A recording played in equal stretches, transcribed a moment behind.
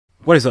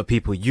What is up,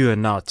 people? You are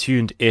now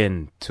tuned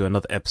in to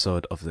another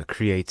episode of the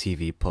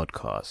CreaTV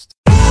podcast.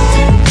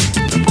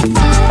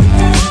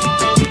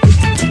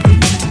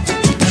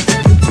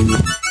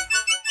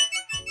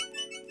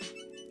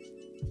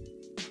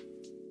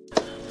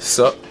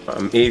 Sup,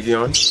 I'm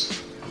Avian,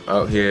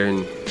 out here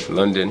in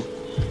London,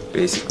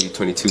 basically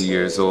 22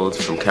 years old,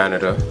 from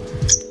Canada.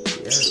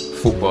 Yeah,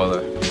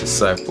 footballer,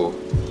 disciple,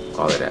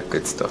 all of that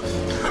good stuff.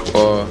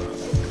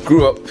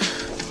 Grew up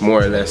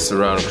more or less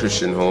around a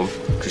Christian home,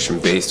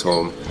 Christian-based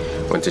home.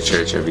 Went to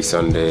church every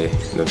Sunday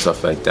and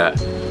stuff like that.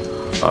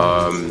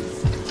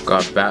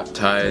 Got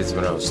baptized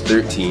when I was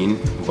 13,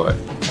 but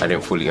I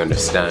didn't fully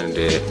understand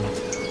it,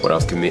 what I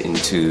was committing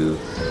to,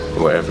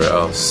 and whatever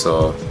else.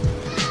 So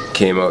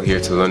came out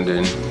here to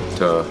London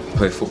to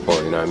play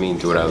football, you know what I mean,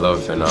 do what I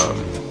love. And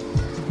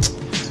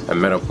I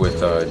met up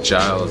with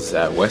Giles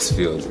at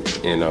Westfield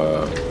in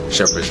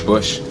Shepherd's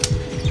Bush.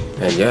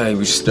 And yeah,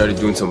 we just started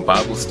doing some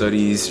Bible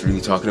studies, really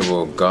talking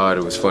about God.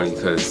 It was funny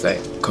because like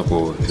a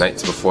couple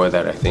nights before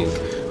that, I think,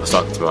 I was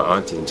talking to my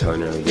auntie and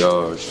telling her,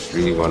 yo, I just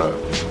really want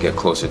to get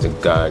closer to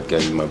God,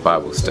 get in my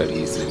Bible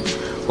studies and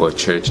go to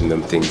church and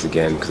them things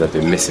again, because I've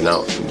been missing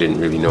out and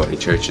didn't really know any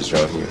churches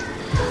around here.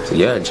 So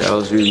yeah,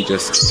 Giles really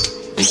just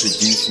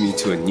introduced me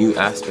to a new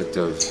aspect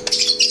of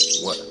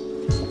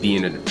what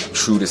being a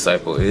true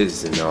disciple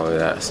is and all of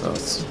that. So I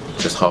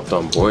just hopped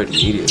on board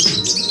immediately.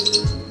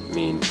 I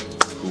mean,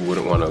 who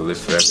wouldn't want to live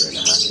forever in a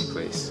happy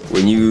place?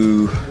 When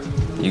you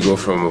go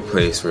from a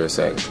place where it's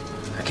like,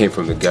 I came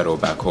from the ghetto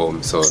back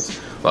home, so it's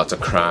lots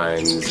of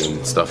crimes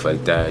and stuff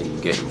like that. You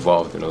get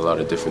involved in a lot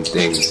of different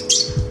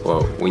things.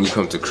 But when you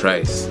come to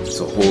Christ, it's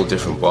a whole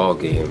different ball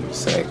game.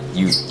 It's like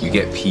you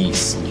get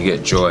peace, you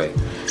get joy,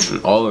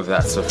 and all of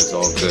that stuff is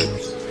all good.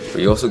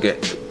 But you also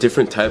get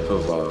different type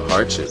of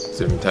hardships,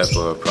 different type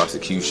of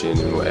prosecution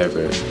and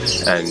whatever.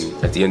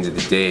 And at the end of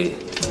the day,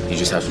 you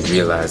just have to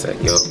realize that,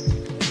 yo,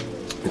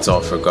 it's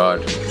all for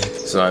God.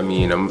 So I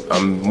mean,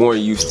 I'm more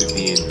used to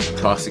being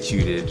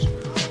prosecuted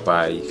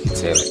by, you could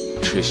say,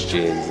 like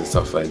Christians and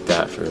stuff like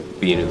that for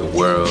being in the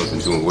world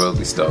and doing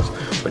worldly stuff.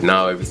 But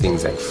now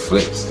everything's like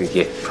flipped. They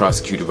get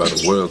prosecuted by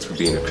the world for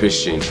being a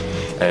Christian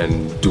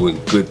and doing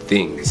good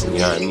things, you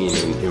know what I mean,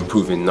 and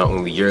improving not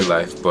only your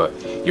life but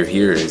your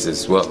hearers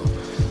as well.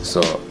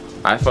 So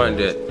I find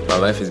that my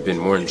life has been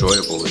more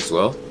enjoyable as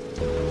well,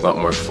 a lot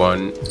more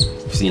fun.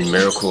 I've seen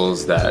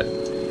miracles that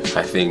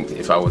I think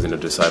if I wasn't a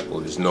disciple,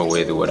 there's no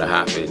way that would have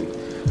happened.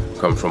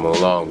 Come from a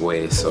long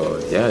way. So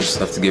yeah, I just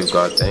have to give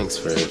God thanks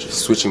for just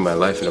switching my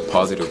life in a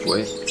positive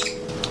way.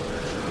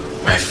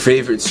 My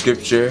favorite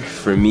scripture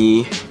for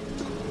me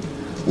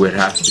would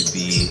have to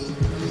be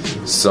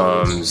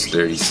Psalms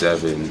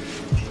 37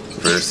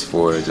 verse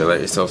 4.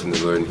 Delight yourself in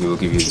the Lord and He will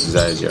give you the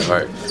desires of your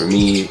heart. For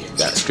me,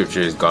 that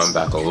scripture has gone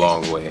back a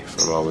long way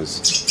from I was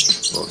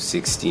about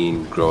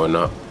 16 growing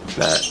up.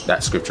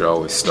 That scripture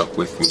always stuck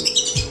with me.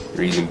 The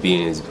reason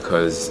being is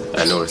because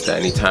I noticed that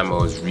anytime I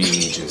was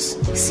really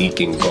just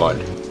seeking God,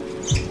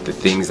 the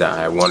things that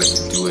I wanted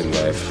to do in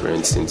life, for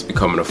instance,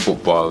 becoming a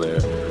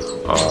footballer,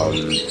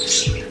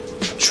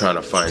 trying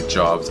to find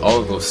jobs, all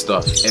of those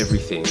stuff,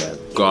 everything, that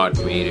God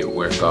made it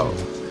work out.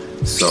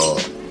 So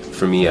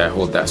for me, I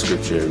hold that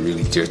scripture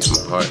really dear to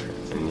my heart,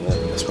 and yeah,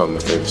 that's probably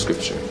my favorite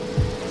scripture.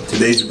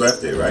 Today's your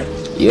birthday, right?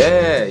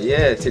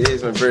 Yeah,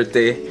 today's my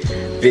birthday,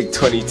 big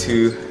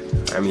 22.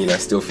 I mean, I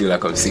still feel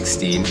like I'm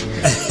 16.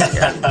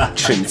 Yeah,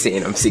 shouldn't say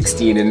I'm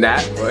 16 in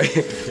that,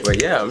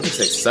 but yeah, I'm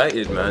just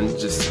excited, man.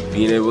 Just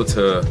being able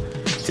to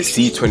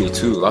see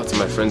 22. Lots of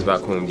my friends back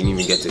home didn't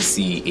even get to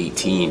see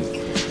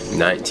 18,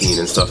 19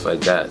 and stuff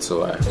like that.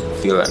 So I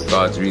feel like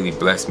God's really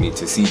blessed me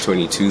to see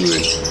 22.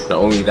 And not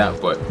only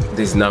that, but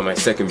this is now my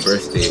second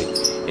birthday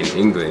in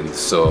England.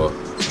 So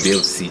to be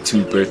able to see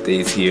 2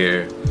 birthdays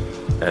here,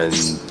 and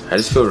I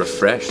just feel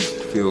refreshed,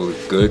 feel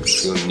good,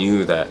 feel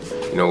new that,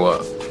 you know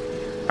what,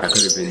 I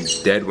could have been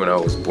dead when I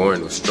was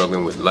born, was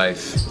struggling with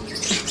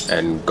life,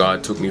 and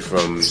God took me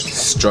from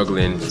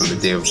struggling from the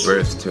day of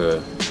birth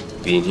to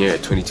being here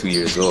at 22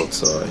 years old.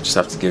 So I just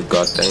have to give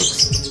God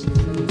thanks.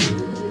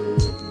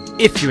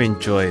 If you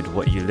enjoyed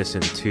what you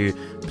listened to,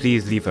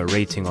 please leave a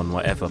rating on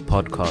whatever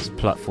podcast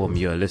platform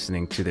you are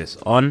listening to this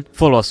on.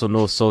 Follow us on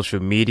all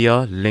social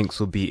media. Links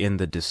will be in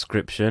the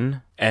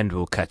description, and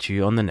we'll catch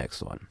you on the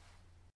next one.